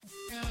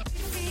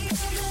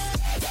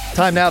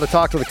Time now to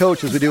talk to the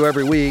coach, as we do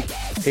every week.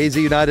 AZ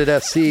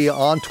United SC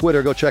on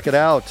Twitter. Go check it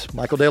out.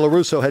 Michael De La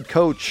Russo, head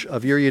coach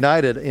of your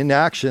United, in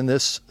action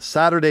this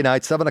Saturday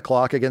night, 7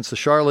 o'clock, against the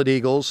Charlotte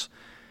Eagles.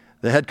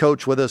 The head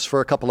coach with us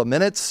for a couple of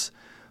minutes.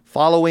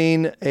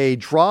 Following a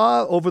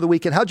draw over the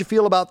weekend, how'd you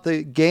feel about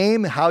the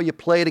game, how you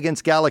played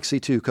against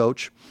Galaxy 2,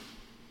 Coach?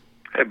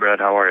 Hey, Brad,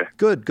 how are you?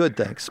 Good,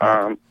 thanks.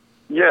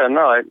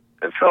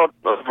 It felt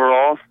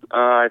overall,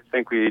 I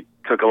think we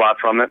took a lot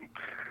from it.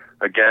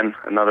 Again,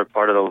 another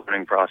part of the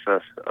learning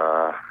process.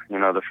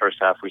 The first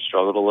half we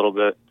struggled a little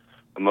bit.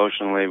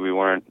 Emotionally, we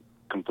weren't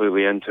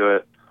completely into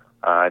it.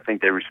 I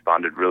think they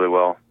responded really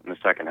well in the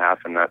second half,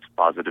 and that's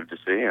positive to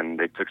see, and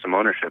they took some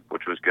ownership,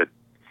 which was good.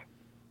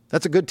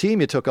 That's a good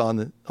team you took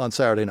on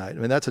Saturday night. I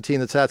mean, that's a team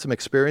that's had some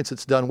experience.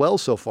 It's done well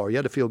so far. You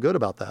had to feel good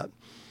about that.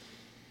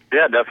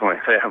 Yeah,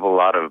 definitely. They have a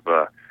lot of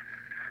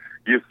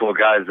youthful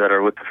guys that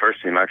are with the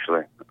first team,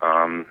 actually.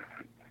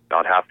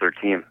 About half their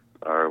team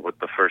are with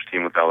the first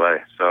team with LA.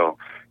 So,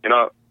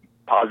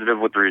 positive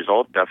with the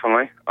result,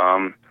 definitely.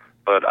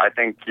 But I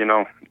think,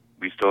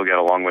 we still got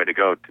a long way to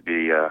go to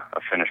be a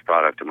finished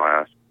product in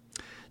my eyes.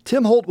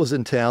 Tim Holt was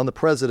in town, the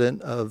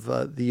president of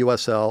the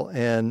USL,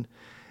 and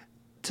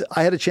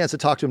I had a chance to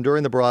talk to him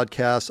during the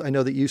broadcast. I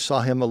know that you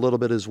saw him a little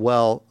bit as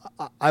well.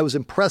 I was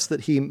impressed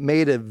that he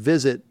made a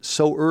visit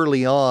so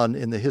early on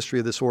in the history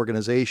of this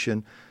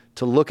organization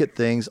to look at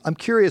things. I'm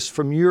curious,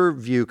 from your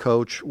view,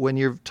 Coach, when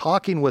you're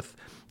talking with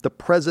the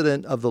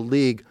president of the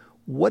league,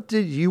 what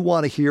did you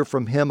want to hear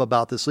from him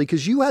about this league?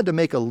 Because you had to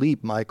make a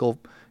leap, Michael,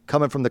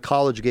 coming from the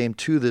college game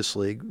to this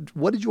league.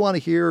 What did you want to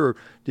hear, or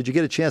did you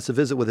get a chance to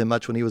visit with him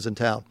much when he was in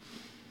town?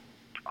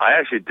 I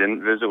actually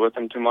didn't visit with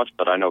him too much,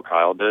 but I know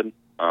Kyle did.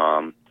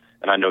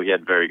 And I know he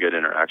had very good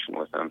interaction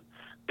with him.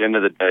 At the end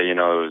of the day, it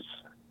was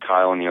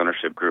Kyle and the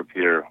ownership group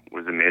here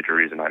was a major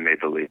reason I made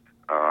the leap.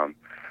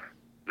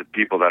 The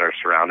people that are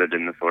surrounded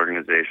in this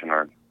organization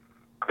are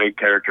great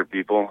character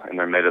people, and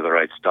they're made of the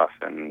right stuff.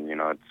 And,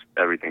 it's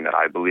everything that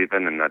I believe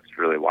in, and that's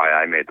really why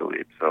I made the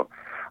leap. So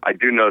I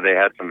do know they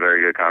had some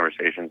very good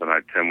conversations,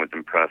 and Tim was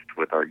impressed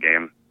with our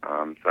game.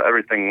 So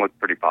everything looked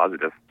pretty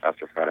positive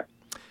after Friday.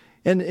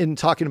 And in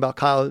talking about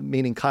Kyle,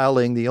 meaning Kyle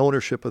Ling, the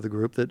ownership of the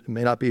group, that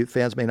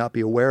fans may not be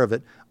aware of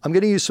it, I'm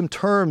going to use some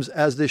terms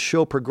as this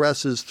show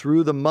progresses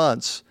through the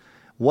months.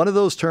 One of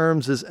those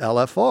terms is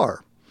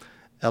LFR.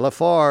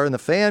 LFR and the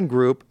fan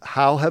group,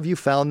 how have you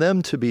found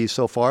them to be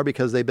so far?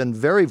 Because they've been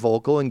very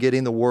vocal in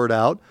getting the word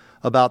out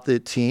about the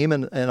team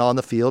and on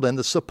the field and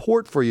the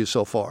support for you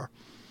so far.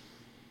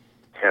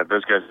 Yeah,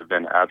 those guys have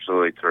been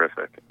absolutely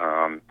terrific.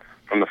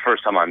 From the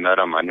first time I met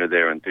them, I knew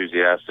they were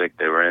enthusiastic.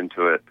 They were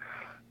into it.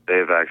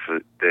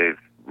 They've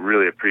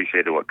really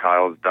appreciated what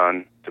Kyle's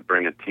done to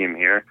bring the team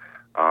here,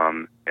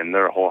 and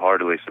they're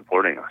wholeheartedly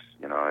supporting us.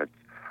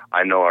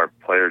 I know our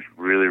players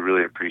really,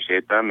 really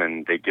appreciate them,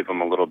 and they give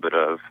them a little bit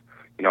of,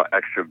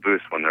 extra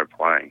boost when they're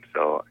playing.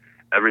 So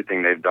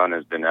everything they've done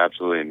has been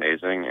absolutely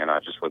amazing, and I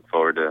just look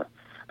forward to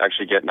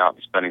actually getting out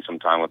and spending some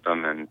time with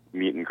them and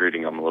meet and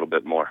greeting them a little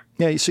bit more.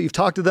 Yeah, so you've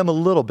talked to them a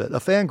little bit, a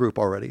fan group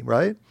already,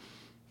 right?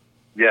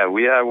 Yeah,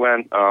 we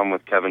went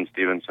with Kevin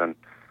Stevenson.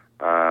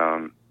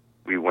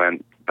 We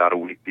went about a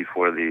week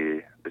before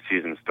the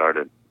season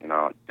started.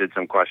 Did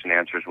some question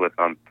answers with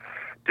them.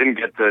 Didn't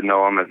get to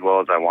know them as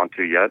well as I want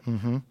to yet,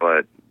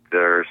 but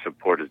their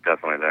support is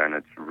definitely there, and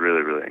it's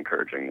really, really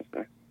encouraging to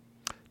see.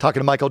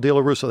 Talking to Michael De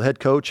La Russo, the head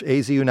coach,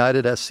 AZ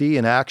United SC,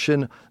 in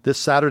action this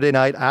Saturday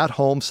night at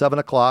home, 7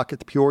 o'clock at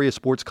the Peoria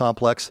Sports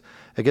Complex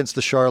against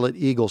the Charlotte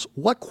Eagles.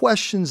 What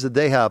questions did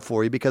they have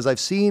for you? Because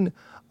I've seen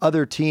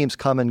other teams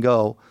come and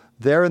go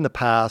there in the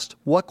past.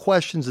 What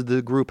questions did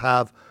the group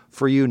have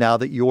for you now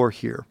that you're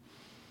here?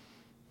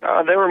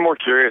 They were more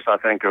curious, I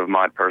think, of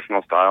my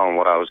personal style and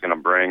what I was going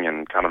to bring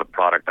and kind of the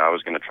product I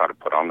was going to try to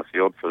put on the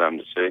field for them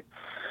to see.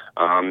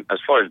 As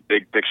far as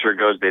big picture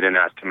goes, they didn't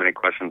ask too many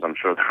questions. I'm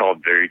sure they're all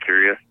very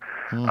curious.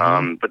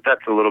 But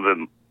that's a little bit,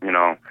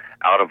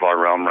 out of our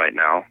realm right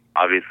now.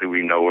 Obviously,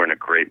 we know we're in a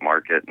great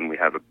market and we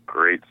have a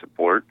great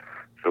support,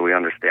 so we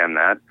understand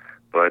that.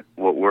 But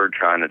what we're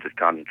trying to just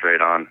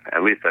concentrate on,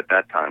 at least at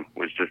that time,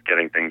 was just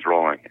getting things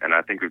rolling. And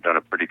I think we've done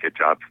a pretty good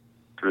job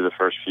through the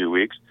first few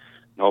weeks.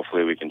 And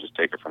hopefully we can just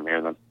take it from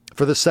here then.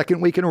 For the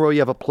second week in a row, you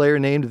have a player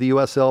named the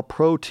USL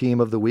Pro Team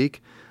of the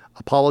Week,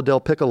 Apollo Del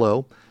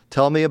Piccolo.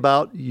 Tell me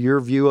about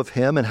your view of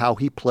him and how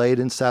he played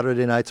in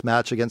Saturday night's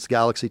match against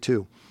Galaxy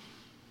 2.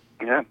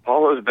 Yeah,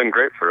 Apollo has been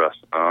great for us.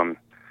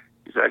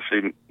 He's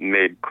actually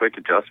made quick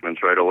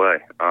adjustments right away.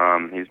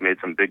 He's made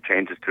some big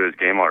changes to his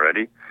game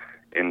already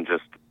in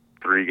just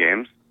 3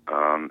 games,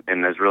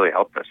 and has really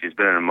helped us. He's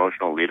been an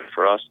emotional leader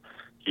for us.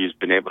 He's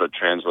been able to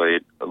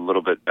translate a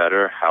little bit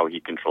better how he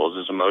controls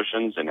his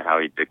emotions and how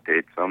he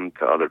dictates them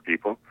to other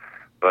people.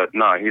 But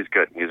no, he's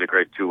good. He's a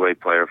great two-way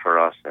player for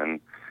us, and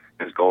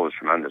his goal was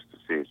tremendous to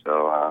see.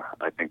 So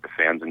I think the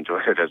fans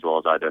enjoyed it as well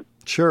as I did.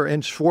 Sure.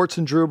 And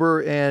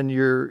Schwarzenegger and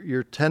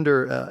your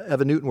tender,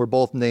 Evan Newton, were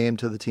both named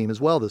to the team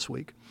as well this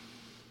week.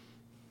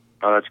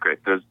 Oh, that's great.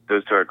 Those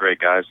two are great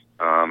guys.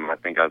 I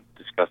think I've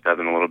discussed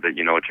Evan a little bit.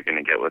 You know what you're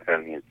going to get with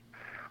him. He's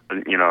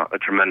a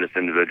tremendous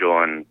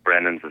individual, and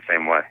Brandon's the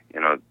same way.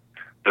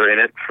 They're in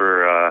it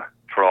for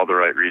all the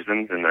right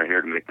reasons, and they're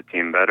here to make the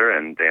team better,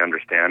 and they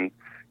understand,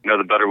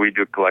 the better we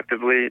do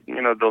collectively,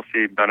 they'll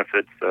see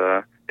benefits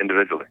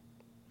individually.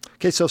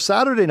 Okay, so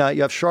Saturday night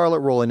you have Charlotte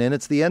rolling in.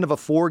 It's the end of a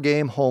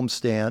 4-game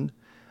homestand.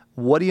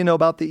 What do you know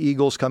about the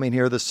Eagles coming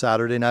here this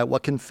Saturday night?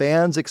 What can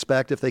fans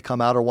expect if they come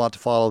out or want to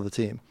follow the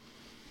team?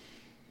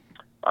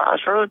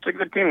 Charlotte's a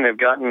good team. They've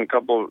gotten a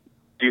couple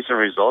decent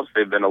results.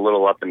 They've been a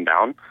little up and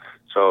down.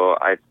 So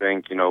I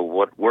think,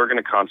 what we're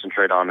going to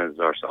concentrate on is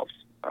ourselves.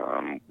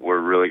 We're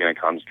really going to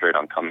concentrate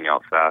on coming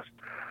out fast,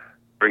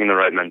 bringing the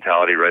right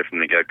mentality right from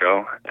the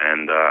get-go.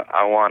 And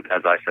I want,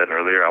 as I said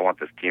earlier, I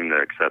want this team to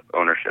accept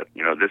ownership.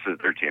 This is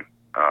their team.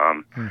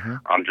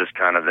 I'm just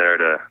kind of there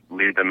to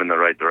lead them in the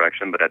right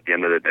direction. But at the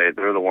end of the day,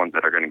 they're the ones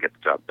that are going to get the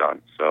job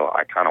done. So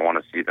I kind of want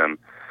to see them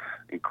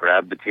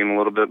grab the team a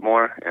little bit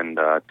more and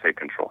take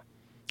control.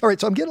 All right,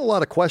 so I'm getting a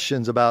lot of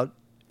questions about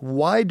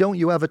why don't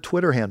you have a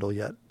Twitter handle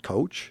yet,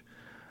 Coach?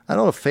 I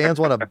don't know if fans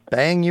want to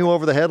bang you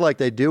over the head like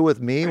they do with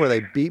me, where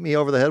they beat me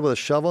over the head with a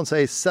shovel and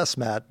say,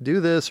 Sesmat,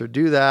 do this or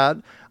do that.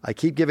 I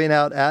keep giving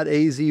out at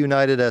AZ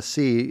United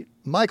SC.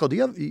 Michael,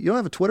 you don't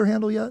have a Twitter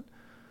handle yet?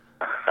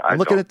 I'm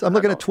looking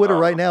at Twitter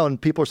right now,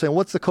 and people are saying,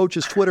 what's the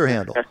coach's Twitter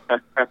handle?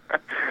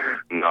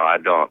 No, I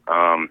don't.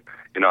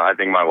 I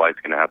think my wife's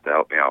going to have to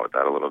help me out with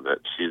that a little bit.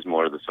 She's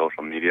more the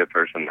social media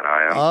person than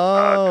I am.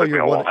 It took me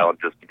a while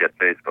just to get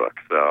Facebook.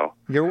 So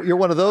you're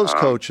one of those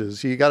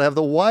coaches. You got to have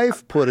the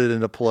wife put it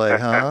into play,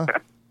 huh?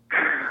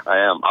 I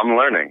am. I'm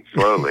learning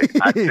slowly.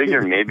 I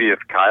figure maybe if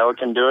Kyle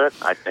can do it,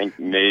 I think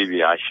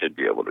maybe I should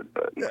be able to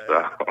do it.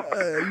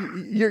 So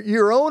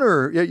your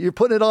owner, you're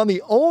putting it on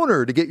the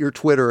owner to get your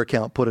Twitter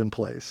account put in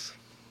place.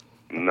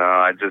 No,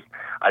 I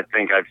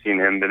think I've seen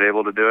him been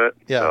able to do it.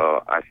 Yeah.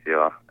 So I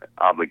feel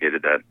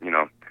obligated that,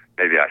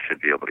 maybe I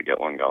should be able to get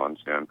one going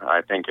soon.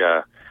 I think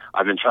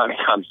I've been trying to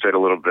concentrate a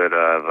little bit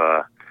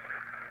or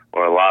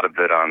a lot of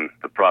it on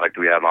the product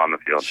we have on the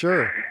field.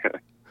 Sure.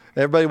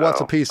 Everybody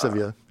wants a piece of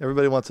you.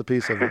 Everybody wants a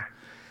piece of you.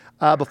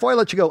 Before I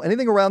let you go,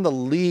 anything around the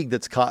league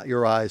that's caught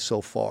your eye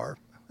so far?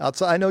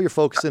 Outside, I know you're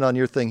focusing on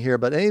your thing here,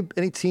 but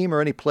any team or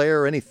any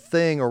player or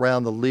anything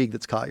around the league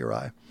that's caught your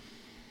eye?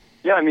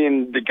 Yeah,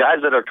 the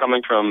guys that are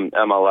coming from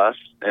MLS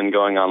and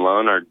going on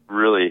loan are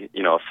really,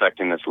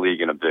 affecting this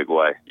league in a big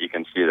way. You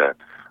can see that.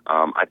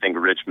 I think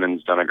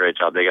Richmond's done a great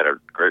job. They got a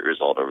great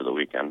result over the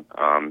weekend,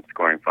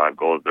 scoring 5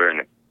 goals. They're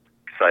an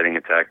exciting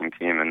attacking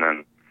team. And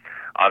then,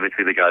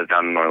 obviously, the guys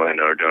down in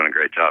Orlando are doing a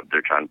great job.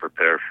 They're trying to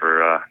prepare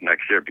for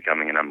next year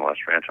becoming an MLS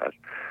franchise.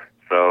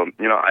 So,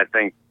 I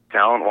think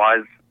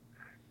talent-wise,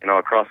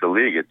 across the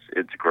league,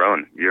 it's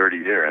grown year to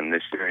year. And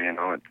this year,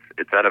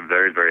 it's at a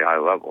very, very high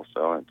level.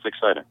 So it's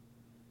exciting.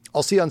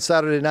 I'll see you on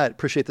Saturday night.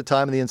 Appreciate the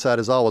time and the insight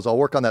as always. I'll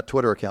work on that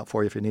Twitter account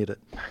for you if you need it.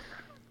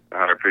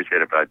 I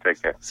appreciate it, bud.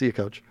 Take care. See you,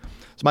 Coach.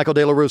 It's Michael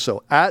De La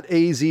Russo at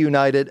AZ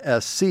United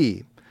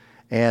SC.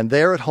 And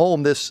they're at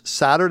home this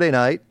Saturday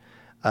night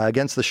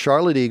against the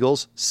Charlotte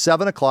Eagles,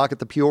 7 o'clock at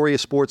the Peoria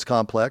Sports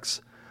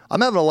Complex.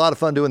 I'm having a lot of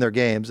fun doing their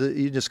games.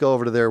 You just go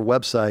over to their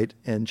website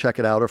and check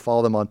it out or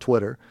follow them on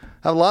Twitter.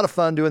 Have a lot of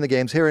fun doing the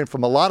games, hearing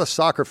from a lot of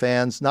soccer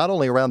fans, not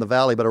only around the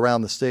Valley, but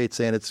around the state,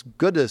 saying it's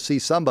good to see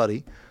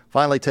somebody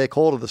finally take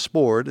hold of the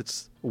sport.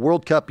 It's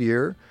World Cup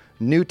year,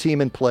 new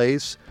team in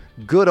place,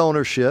 good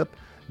ownership,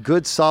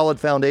 good solid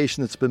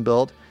foundation that's been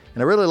built.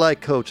 And I really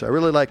like Coach. I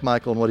really like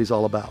Michael and what he's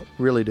all about.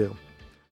 Really do.